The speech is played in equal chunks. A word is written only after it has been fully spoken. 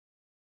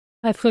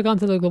I've clicked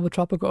onto the global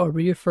tropical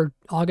overview for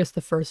August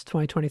the 1st,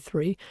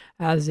 2023.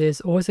 As is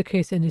always the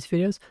case in these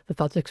videos, the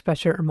thoughts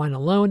expressed here are mine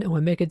alone, and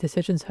when making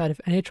decisions ahead of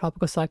any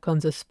tropical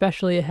cyclones,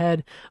 especially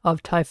ahead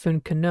of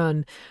Typhoon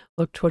Khanun,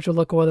 look towards your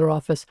local weather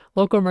office,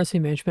 local emergency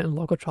management, and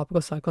local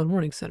tropical cyclone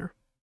warning center.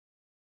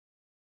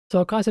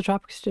 So across the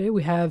tropics today,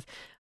 we have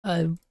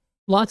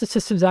lots of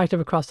systems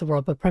active across the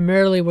world, but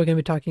primarily we're going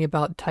to be talking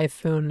about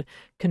Typhoon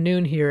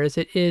Khanun here, as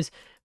it is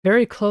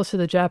very close to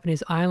the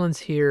Japanese islands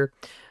here.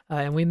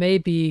 And we may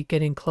be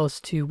getting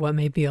close to what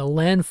may be a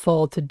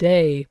landfall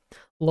today,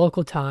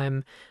 local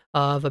time,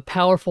 of a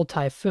powerful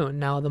typhoon.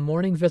 Now, the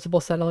morning visible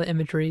satellite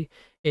imagery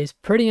is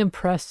pretty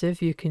impressive.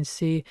 You can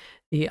see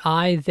the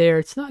eye there.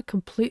 It's not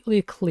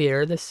completely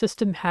clear. The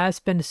system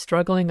has been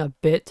struggling a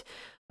bit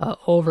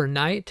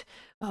overnight,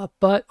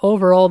 but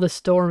overall, this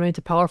still remains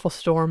a powerful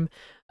storm.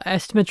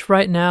 Estimates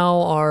right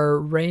now are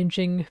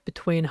ranging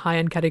between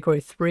high-end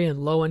Category 3 and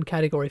low-end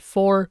Category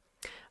 4.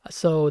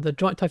 So the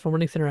Joint Typhoon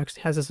Warning Center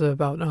actually has us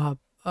about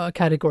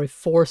Category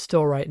 4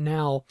 still right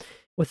now,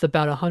 with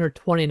about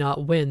 120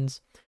 knot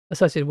winds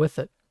associated with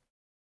it.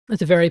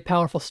 It's a very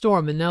powerful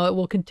storm, and now it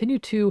will continue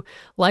to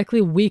likely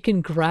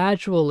weaken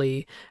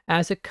gradually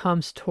as it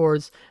comes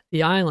towards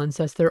the islands,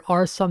 as there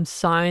are some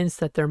signs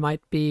that there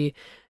might be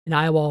an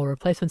eye wall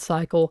replacement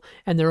cycle,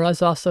 and there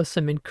is also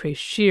some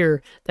increased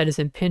shear that is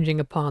impinging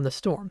upon the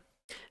storm.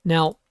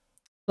 Now,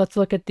 let's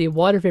look at the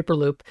water vapor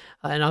loop,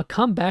 and I'll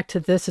come back to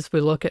this as we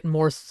look at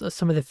more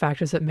some of the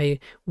factors that may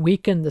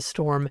weaken the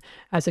storm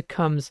as it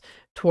comes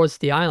towards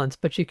the islands.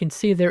 But you can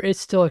see there is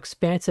still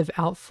expansive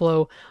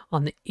outflow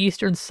on the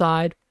eastern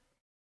side,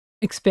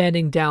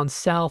 expanding down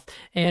south,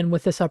 and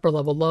with this upper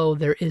level low,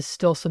 there is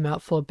still some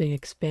outflow being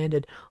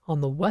expanded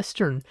on the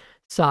western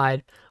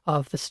side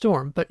of the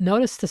storm. But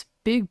notice this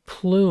big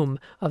plume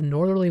of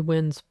northerly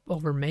winds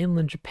over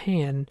mainland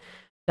Japan.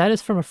 That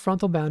is from a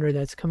frontal boundary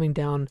that's coming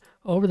down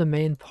over the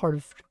main part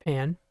of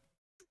Japan,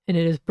 and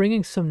it is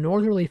bringing some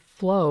northerly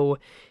flow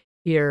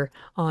here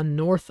on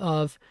north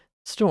of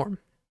storm.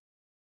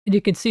 And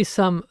you can see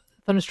some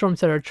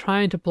thunderstorms that are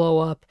trying to blow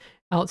up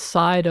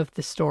outside of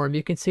the storm.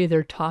 You can see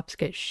their tops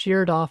get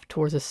sheared off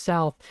towards the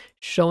south,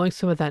 showing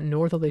some of that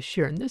northerly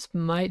shear, and this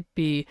might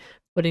be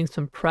putting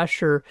some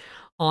pressure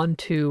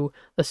onto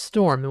the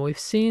storm. And we've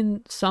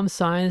seen some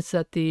signs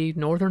that the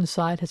northern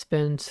side has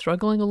been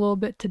struggling a little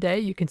bit today.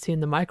 You can see in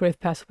the microwave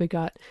pass we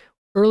got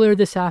earlier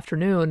this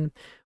afternoon,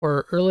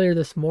 or earlier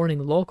this morning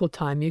local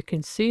time, you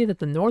can see that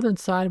the northern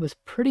side was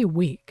pretty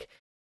weak.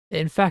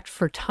 In fact,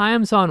 for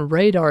times on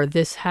radar,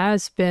 this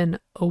has been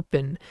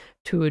open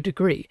to a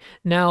degree.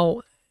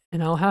 Now,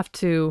 and I'll have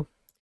to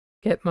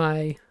get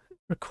my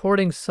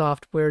recording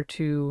software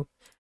to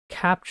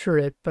capture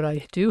it, but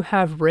I do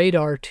have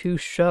radar to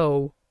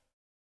show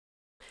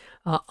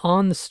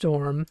on the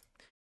storm,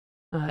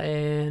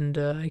 and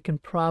I can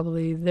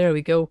probably, there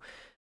we go.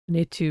 I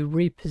need to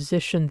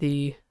reposition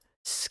the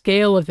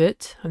scale of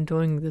it. I'm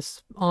doing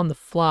this on the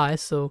fly,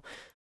 so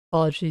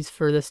apologies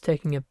for this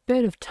taking a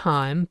bit of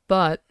time,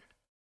 but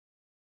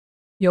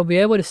you'll be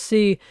able to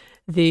see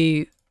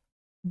the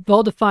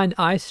well-defined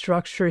eye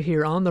structure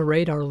here on the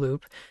radar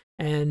loop,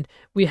 and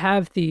we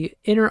have the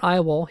inner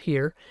eye wall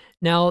here.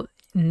 Now,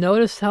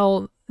 notice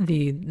how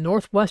the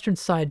northwestern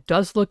side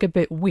does look a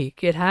bit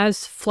weak. It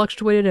has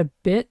fluctuated a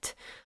bit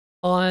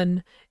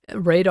on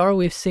radar.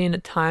 We've seen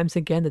at times,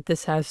 again, that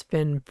this has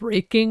been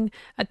breaking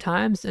at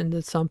times, and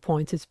at some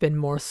points it's been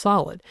more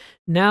solid.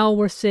 Now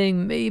we're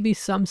seeing maybe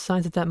some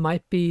signs that that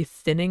might be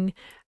thinning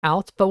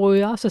out, but what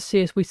we also see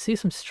is we see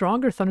some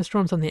stronger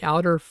thunderstorms on the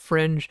outer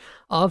fringe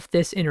of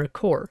this inner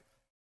core.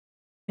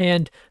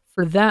 And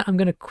for that, I'm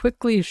going to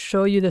quickly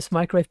show you this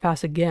microwave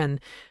pass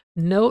again.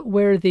 Note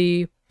where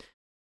the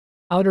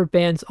outer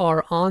bands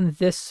are on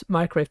this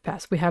microwave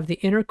pass. We have the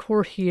inner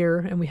core here,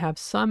 and we have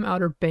some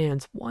outer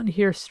bands, one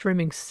here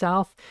streaming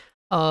south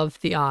of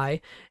the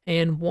eye,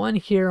 and one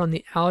here on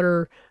the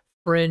outer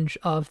fringe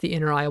of the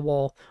inner eye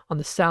wall on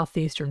the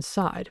southeastern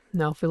side.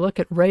 Now, if we look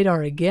at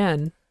radar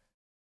again,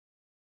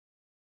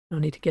 I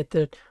need to get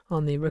that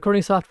on the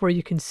recording software.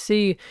 You can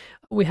see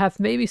we have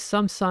maybe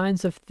some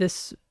signs of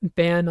this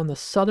band on the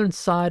southern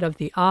side of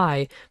the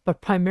eye,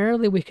 but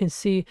primarily we can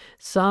see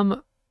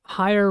some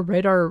higher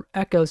radar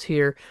echoes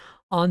here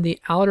on the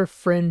outer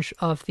fringe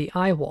of the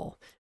eye wall,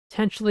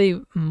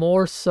 potentially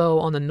more so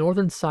on the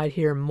northern side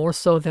here, more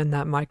so than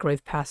that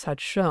microwave pass had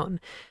shown.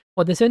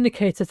 What this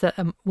indicates is that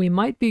we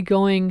might be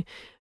going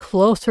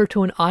closer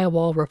to an eye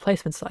wall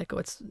replacement cycle.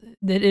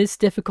 It is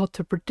difficult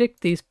to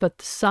predict these, but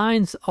the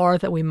signs are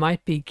that we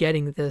might be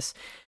getting this.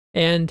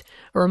 And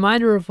a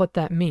reminder of what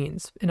that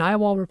means. An eye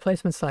wall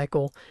replacement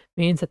cycle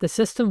means that the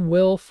system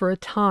will, for a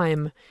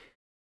time,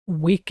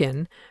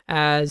 weaken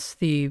as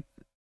the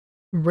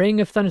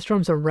ring of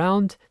thunderstorms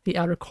around the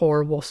outer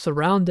core will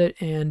surround it,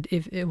 and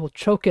if it will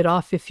choke it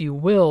off, if you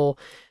will,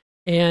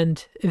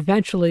 and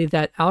eventually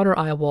that outer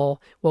eye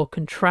wall will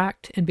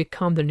contract and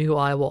become the new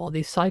eye wall.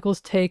 These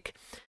cycles take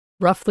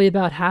roughly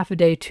about half a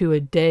day to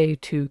a day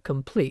to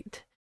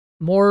complete.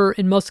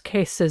 In most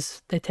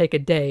cases, they take a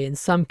day. In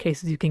some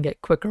cases, you can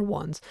get quicker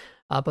ones.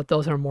 but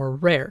those are more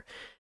rare.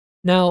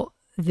 Now,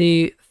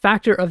 the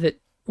factor of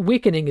it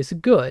weakening is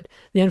good.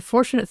 The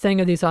unfortunate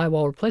thing of these eye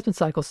wall replacement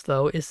cycles,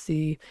 though, is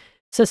the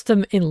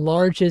system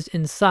enlarges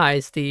in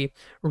size. The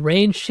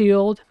rain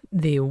shield,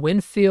 the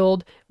wind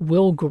field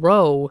will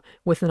grow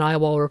with an eye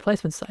wall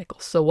replacement cycle.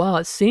 So while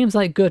it seems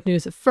like good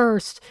news at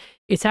first,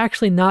 it's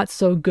actually not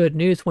so good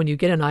news when you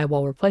get an eye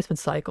wall replacement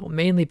cycle,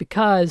 mainly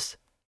because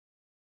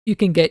you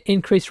can get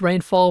increased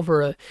rainfall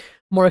over a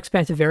more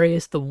expansive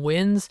areas. The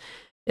winds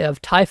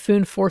of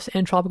typhoon force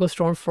and tropical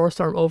storm force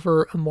are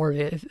over a more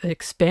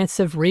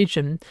expansive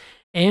region,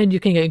 and you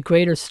can get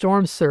greater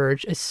storm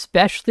surge,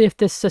 especially if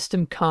this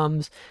system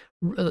comes,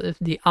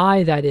 the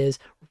eye that is,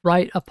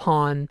 right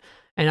upon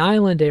an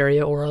island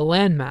area or a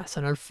landmass.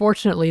 And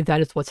unfortunately,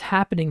 that is what's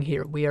happening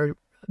here. We are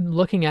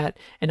looking at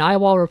an eye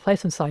wall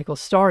replacement cycle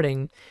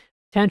starting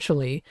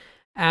potentially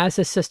as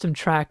the system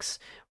tracks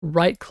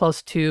right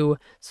close to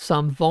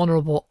some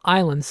vulnerable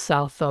islands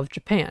south of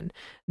Japan.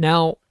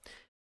 Now,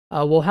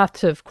 we'll have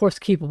to, of course,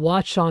 keep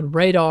watch on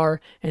radar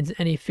and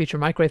any future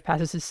microwave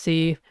passes to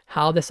see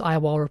how this eye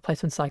wall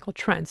replacement cycle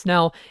trends.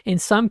 Now, in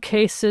some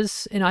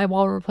cases in eye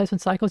wall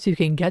replacement cycles, you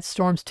can get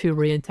storms to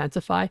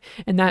re-intensify,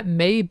 and that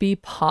may be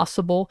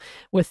possible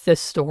with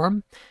this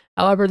storm.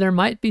 However, there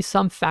might be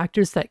some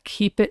factors that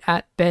keep it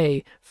at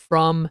bay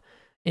from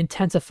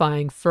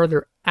intensifying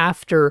further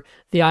after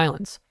the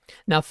islands.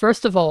 Now,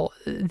 first of all,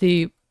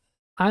 the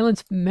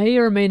islands may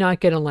or may not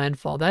get a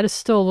landfall. That is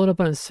still a little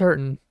bit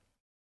uncertain.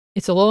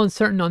 It's a little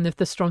uncertain on if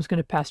the storm's going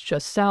to pass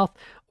just south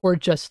or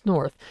just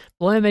north.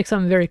 But let me make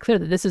something very clear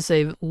that this is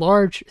a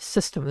large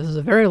system. This is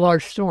a very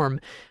large storm.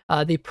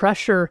 The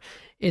pressure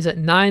is at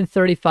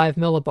 935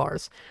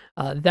 millibars.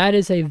 That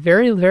is a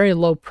very, very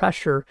low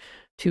pressure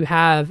to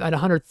have at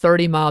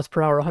 130 miles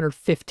per hour,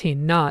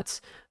 115 knots.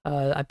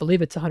 I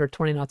believe it's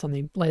 120 knots on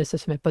the latest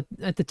estimate, but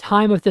at the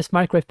time of this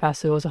microwave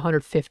pass, it was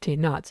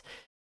 115 knots.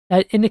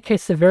 That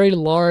indicates a very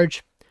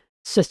large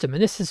system,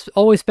 and this has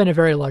always been a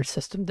very large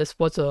system. This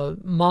was a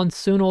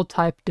monsoonal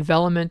type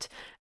development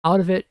out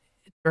of it.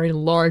 It's very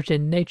large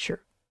in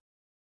nature.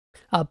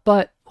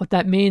 But what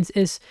that means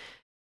is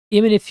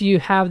even if you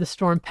have the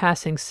storm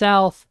passing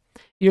south,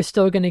 you're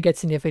still going to get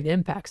significant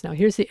impacts. Now,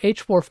 here's the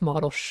H-WRF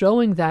model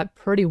showing that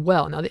pretty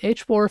well. Now, the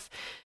H-WRF,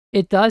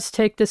 it does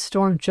take this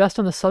storm just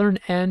on the southern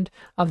end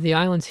of the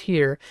islands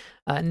here.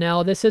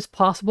 Now, this is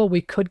possible.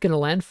 We could get a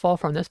landfall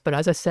from this, but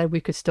as I said, we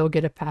could still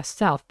get it past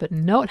south. But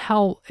note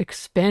how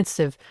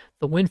expansive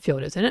the wind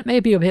field is, and it may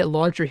be a bit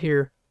larger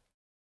here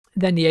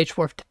than the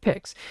H-WRF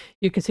depicts.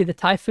 You can see the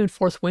typhoon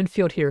force wind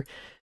field here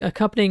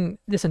accompanying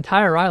this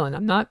entire island.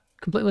 I'm not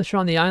completely sure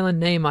on the island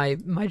name.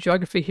 My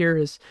geography here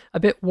is a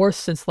bit worse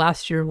since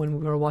last year when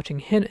we were watching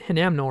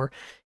Hinamnor,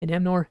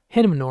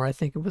 I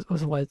think it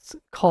was what it's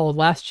called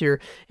last year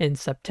in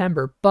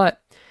September.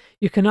 But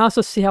you can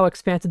also see how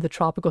expansive the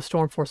tropical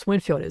storm force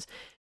wind field is,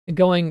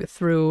 going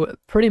through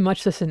pretty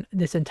much this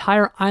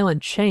entire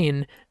island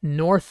chain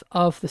north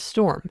of the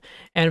storm.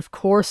 And of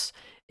course,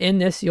 in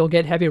this, you'll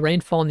get heavy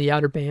rainfall in the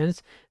outer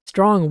bands,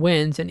 strong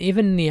winds, and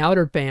even in the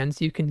outer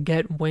bands, you can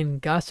get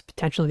wind gusts,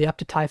 potentially up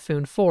to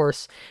typhoon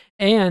force.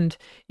 And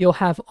you'll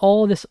have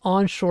all this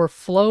onshore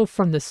flow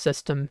from the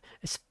system,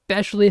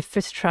 especially if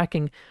it's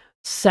tracking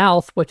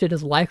south, which it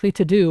is likely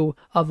to do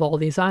of all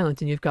these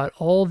islands. And you've got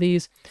all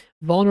these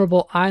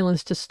vulnerable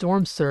islands to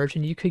storm surge,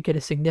 and you could get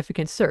a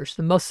significant surge.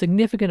 The most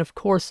significant, of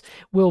course,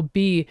 will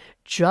be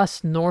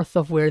just north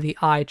of where the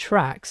eye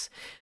tracks.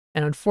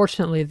 And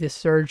unfortunately, this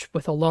surge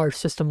with a large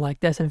system like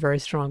this and very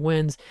strong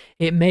winds,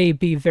 it may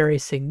be very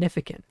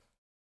significant.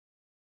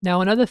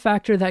 Now, another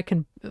factor that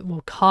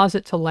will cause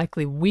it to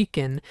likely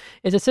weaken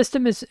is the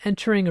system is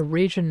entering a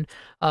region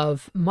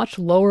of much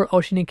lower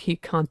oceanic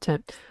heat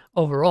content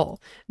overall.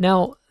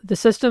 Now, the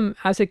system,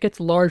 as it gets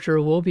larger,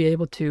 will be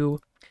able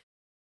to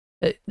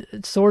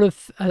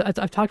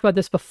I've talked about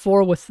this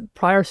before with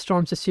prior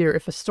storms this year.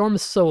 If a storm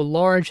is so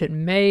large, it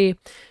may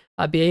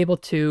be able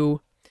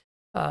to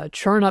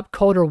churn up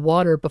colder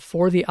water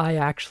before the eye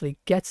actually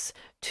gets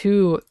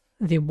to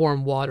the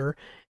warm water.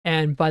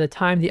 And by the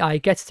time the eye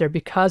gets there,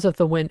 because of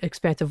the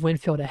expansive wind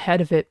field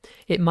ahead of it,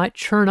 it might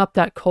churn up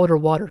that colder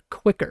water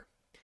quicker.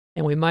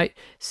 And we might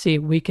see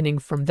weakening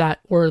from that,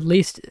 or at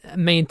least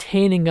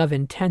maintaining of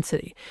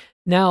intensity.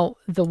 Now,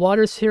 the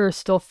waters here are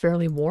still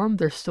fairly warm.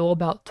 They're still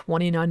about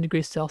 29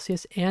 degrees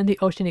Celsius, and the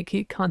oceanic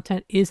heat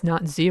content is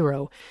not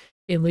zero,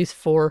 at least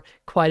for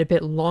quite a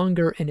bit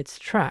longer in its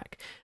track.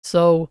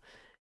 So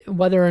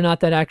whether or not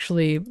that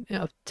actually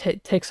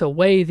takes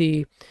away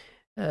the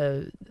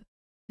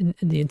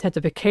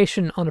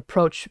intensification on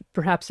approach,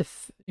 perhaps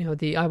if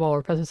the eye wall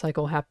replacement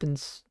cycle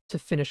happens to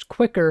finish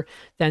quicker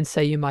than,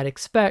 say, you might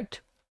expect,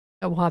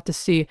 we'll have to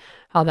see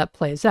how that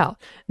plays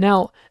out.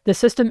 Now, the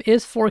system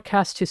is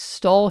forecast to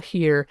stall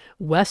here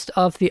west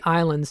of the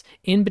islands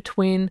in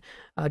between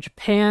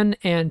Japan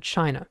and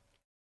China.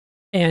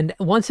 And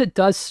once it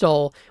does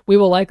stall, we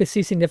will likely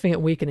see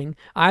significant weakening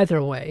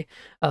either way.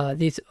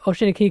 These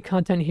oceanic heat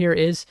content here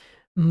is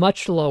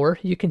much lower.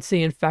 You can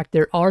see, in fact,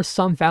 there are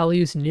some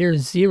values near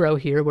zero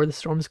here where the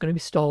storm is going to be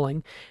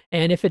stalling.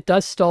 And if it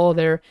does stall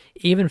there,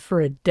 even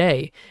for a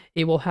day,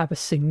 it will have a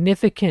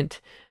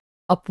significant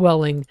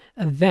upwelling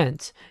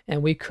event.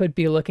 And we could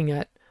be looking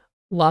at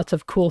lots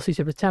of cool sea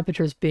surface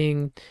temperatures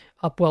being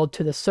upwelled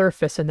to the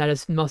surface, and that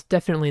is most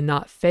definitely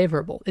not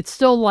favorable. It's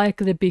still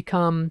likely to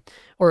become,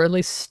 or at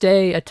least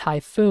stay, a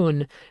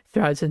typhoon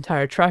throughout its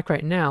entire track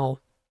right now,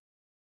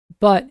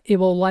 but it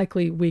will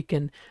likely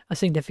weaken a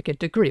significant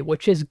degree,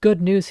 which is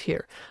good news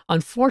here.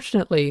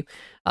 Unfortunately,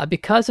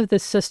 because of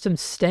this system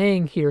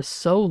staying here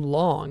so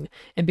long,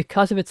 and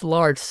because of its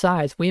large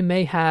size, we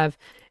may have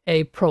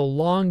a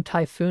prolonged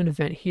typhoon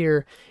event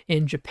here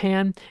in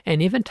Japan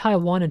and even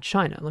Taiwan and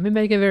China. Let me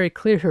make it very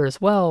clear here as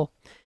well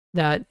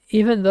that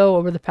even though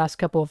over the past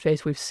couple of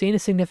days we've seen a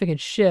significant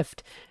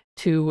shift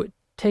to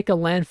take a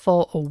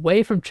landfall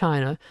away from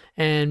China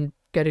and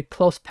get a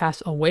close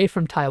pass away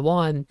from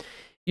Taiwan,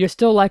 you're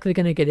still likely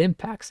going to get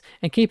impacts.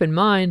 And keep in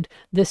mind,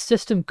 this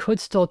system could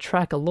still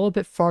track a little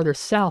bit farther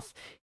south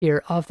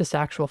here of this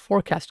actual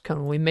forecast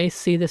cone. We may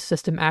see this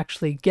system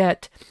actually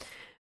get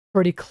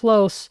pretty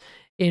close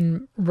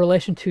in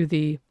relation to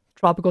the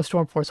tropical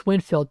storm force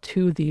wind field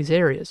to these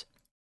areas.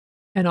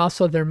 And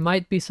also there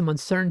might be some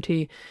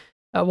uncertainty.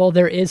 Well,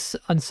 there is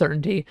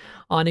uncertainty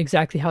on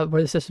exactly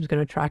where the system is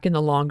going to track in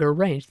the longer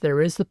range.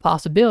 There is the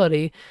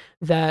possibility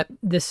that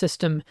this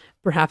system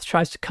perhaps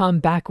tries to come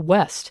back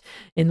west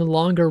in the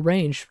longer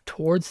range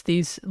towards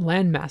these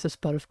land masses,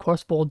 but of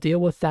course we'll deal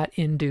with that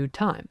in due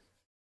time.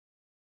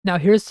 Now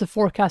here's the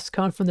forecast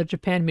cone from the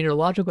Japan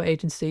Meteorological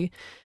Agency,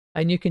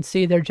 and you can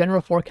see their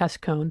general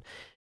forecast cone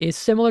is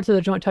similar to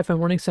the Joint Typhoon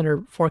Warning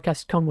Center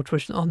forecast cone, which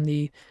was on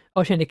the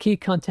Oceanic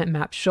content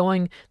map,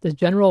 showing the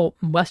general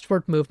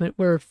westward movement.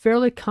 We're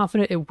fairly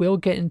confident it will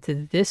get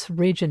into this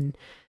region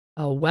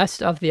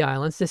west of the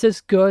islands. This is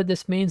good.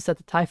 This means that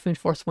the typhoon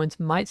force winds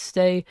might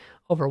stay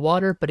over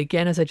water, but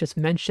again, as I just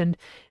mentioned,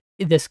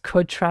 this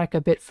could track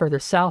a bit further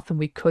south, and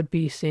we could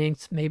be seeing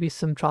maybe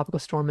some tropical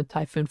storm and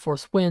typhoon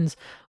force winds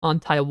on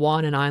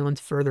Taiwan and islands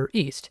further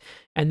east.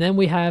 And then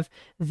we have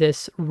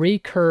this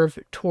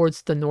recurve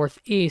towards the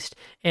northeast,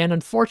 and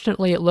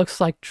unfortunately it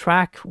looks like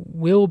track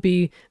will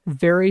be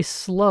very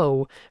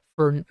slow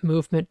for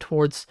movement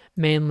towards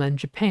mainland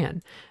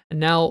Japan. And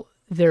now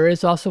there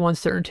is also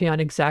uncertainty on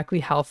exactly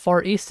how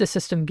far east the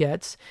system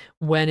gets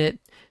when it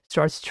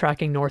starts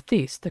tracking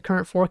northeast. The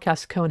current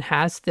forecast cone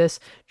has this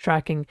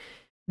tracking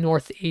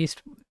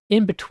northeast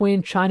in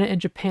between China and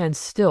Japan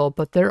still,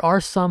 but there are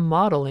some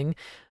modeling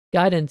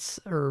guidance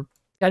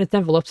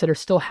envelopes that are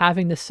still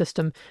having the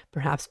system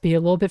perhaps be a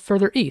little bit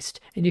further east,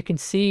 and you can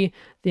see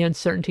the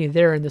uncertainty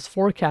there in this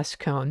forecast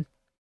cone,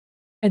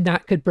 and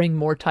that could bring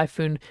more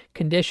typhoon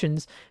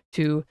conditions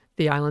to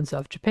the islands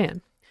of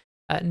Japan.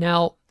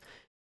 Now,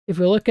 if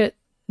we look at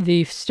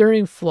the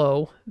steering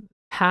flow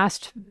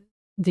past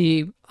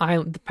the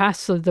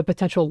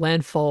potential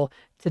landfall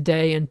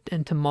today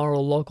and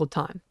tomorrow local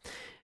time,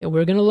 and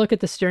we're going to look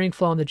at the steering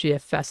flow on the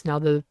GFS. Now,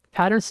 the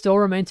pattern still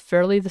remains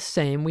fairly the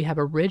same. We have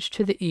a ridge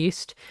to the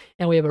east,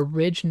 and we have a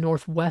ridge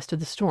northwest of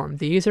the storm.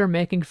 These are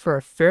making for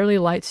a fairly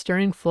light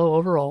steering flow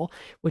overall,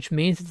 which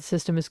means that the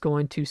system is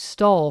going to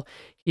stall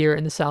here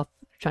in the South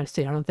China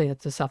Sea. I don't think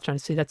that's the South China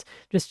Sea. That's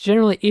just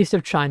generally east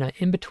of China,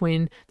 in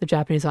between the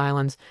Japanese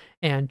islands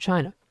and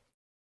China.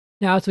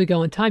 Now, as we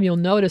go in time, you'll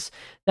notice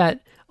that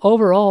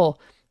overall,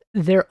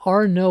 there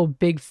are no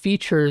big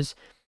features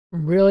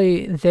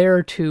really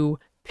there to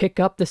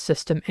pick up the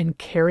system and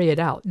carry it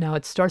out. Now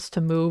it starts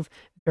to move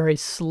very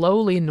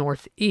slowly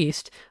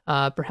northeast,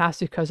 perhaps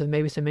because of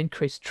maybe some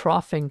increased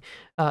troughing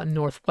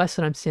northwest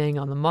that I'm seeing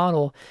on the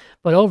model.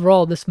 But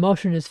overall, this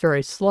motion is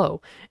very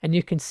slow. And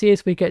you can see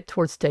as we get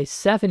towards day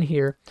 7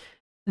 here,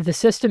 the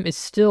system is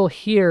still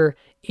here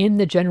in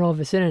the general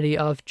vicinity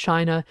of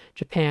China,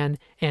 Japan,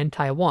 and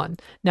Taiwan.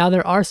 Now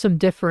there are some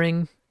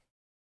differing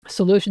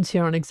solutions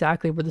here on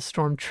exactly where the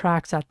storm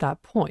tracks at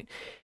that point.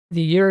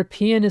 The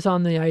European is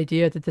on the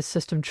idea that the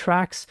system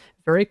tracks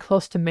very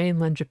close to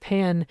mainland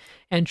Japan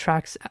and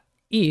tracks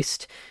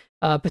east,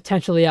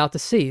 potentially out to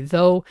sea,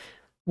 though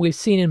we've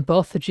seen in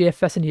both the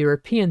GFS and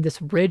European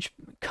this ridge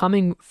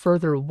coming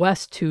further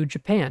west to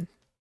Japan.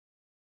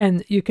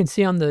 And you can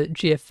see on the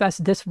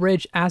GFS, this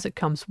ridge, as it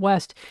comes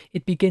west,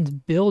 it begins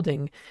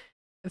building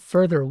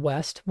further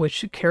west,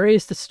 which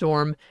carries the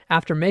storm.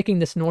 After making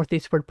this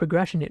northeastward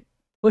progression, it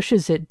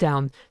pushes it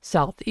down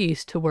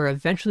southeast to where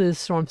eventually the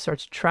storm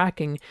starts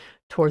tracking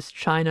towards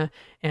China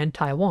and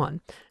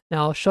Taiwan.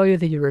 Now I'll show you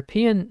the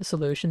European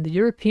solution. The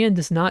European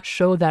does not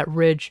show that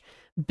ridge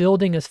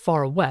building as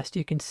far west.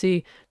 You can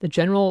see the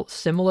general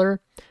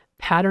similar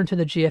pattern to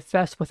the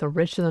GFS with a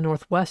ridge to the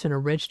northwest and a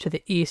ridge to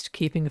the east,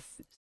 keeping a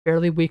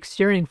fairly weak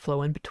steering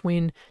flow in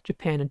between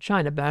Japan and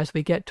China. But as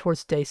we get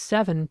towards day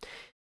 7,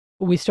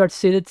 we start to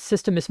see that the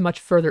system is much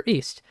further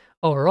east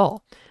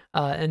overall.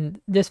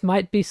 And this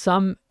might be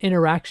some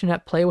interaction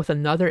at play with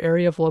another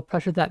area of low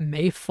pressure that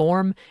may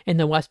form in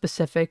the West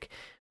Pacific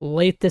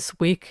late this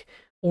week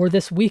or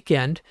this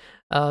weekend,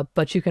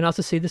 but you can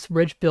also see this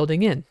ridge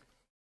building in.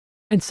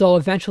 And so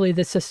eventually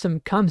the system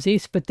comes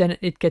east, but then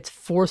it gets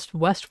forced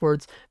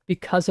westwards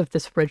because of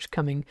this ridge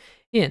coming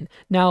in.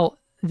 Now,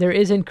 there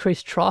is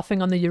increased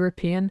troughing on the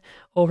European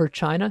over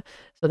China,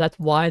 so that's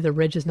why the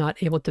ridge is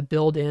not able to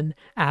build in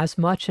as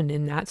much. And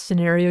in that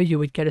scenario, you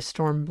would get a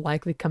storm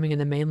likely coming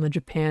into mainland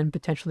Japan,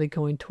 potentially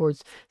going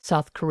towards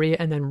South Korea,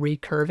 and then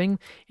recurving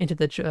into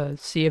the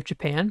Sea of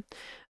Japan.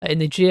 In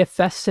the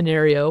GFS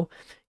scenario,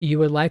 you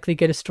would likely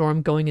get a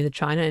storm going into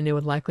China and it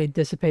would likely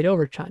dissipate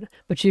over China.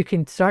 But you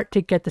can start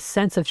to get the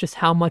sense of just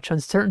how much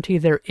uncertainty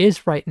there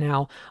is right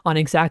now on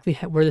exactly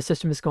where the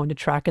system is going to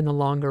track in the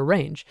longer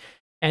range.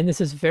 And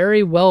this is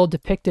very well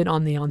depicted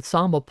on the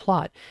ensemble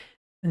plot.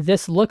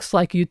 This looks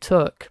like you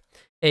took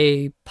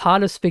a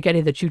pot of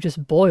spaghetti that you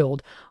just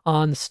boiled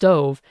on the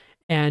stove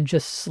and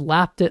just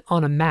slapped it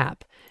on a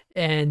map.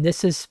 And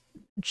this is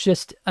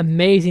just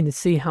amazing to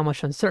see how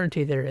much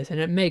uncertainty there is. And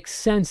it makes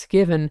sense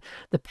given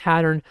the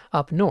pattern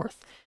up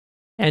north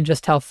and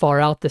just how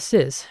far out this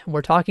is.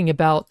 We're talking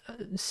about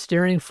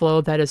steering flow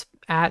that is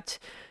at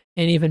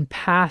and even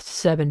past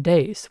 7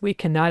 days. We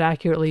cannot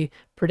accurately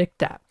predict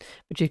that,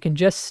 but you can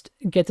just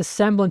get the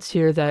semblance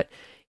here that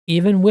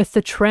even with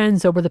the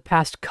trends over the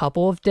past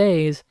couple of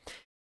days,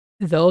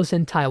 those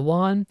in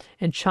Taiwan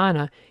and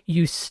China,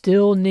 you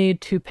still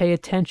need to pay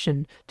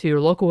attention to your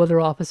local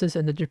weather offices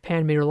and the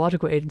Japan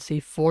Meteorological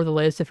Agency for the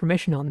latest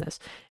information on this.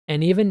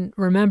 And even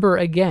remember,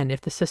 again,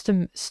 if the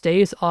system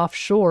stays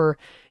offshore,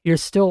 you're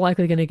still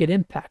likely going to get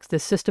impacts.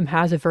 This system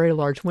has a very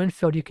large wind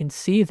field. You can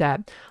see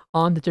that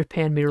on the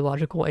Japan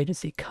Meteorological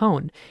Agency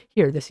cone.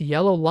 Here, this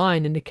yellow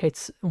line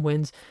indicates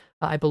winds,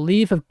 I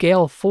believe, of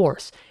gale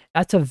force.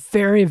 That's a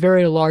very,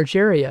 very large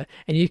area,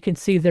 and you can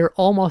see they're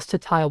almost to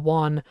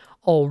Taiwan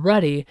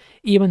already,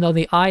 even though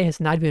the eye has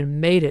not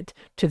even made it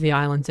to the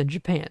islands in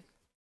Japan.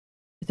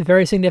 It's a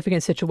very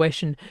significant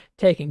situation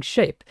taking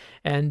shape,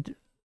 and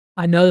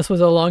I know this was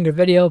a longer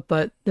video,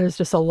 but there's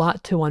just a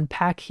lot to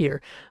unpack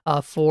here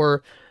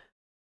for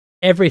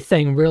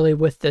everything really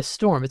with this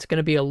storm. It's going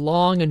to be a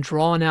long and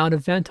drawn-out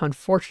event,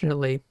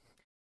 unfortunately.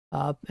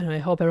 And I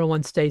hope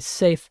everyone stays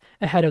safe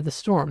ahead of the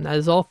storm. That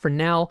is all for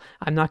now.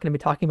 I'm not going to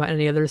be talking about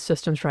any other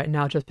systems right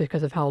now just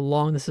because of how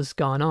long this has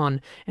gone on.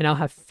 And I'll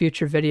have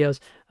future videos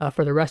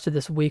for the rest of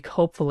this week,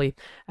 hopefully,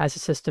 as the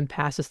system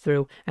passes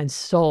through and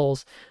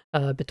stalls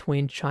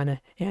between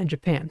China and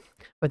Japan.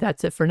 But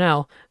that's it for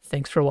now.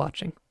 Thanks for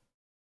watching.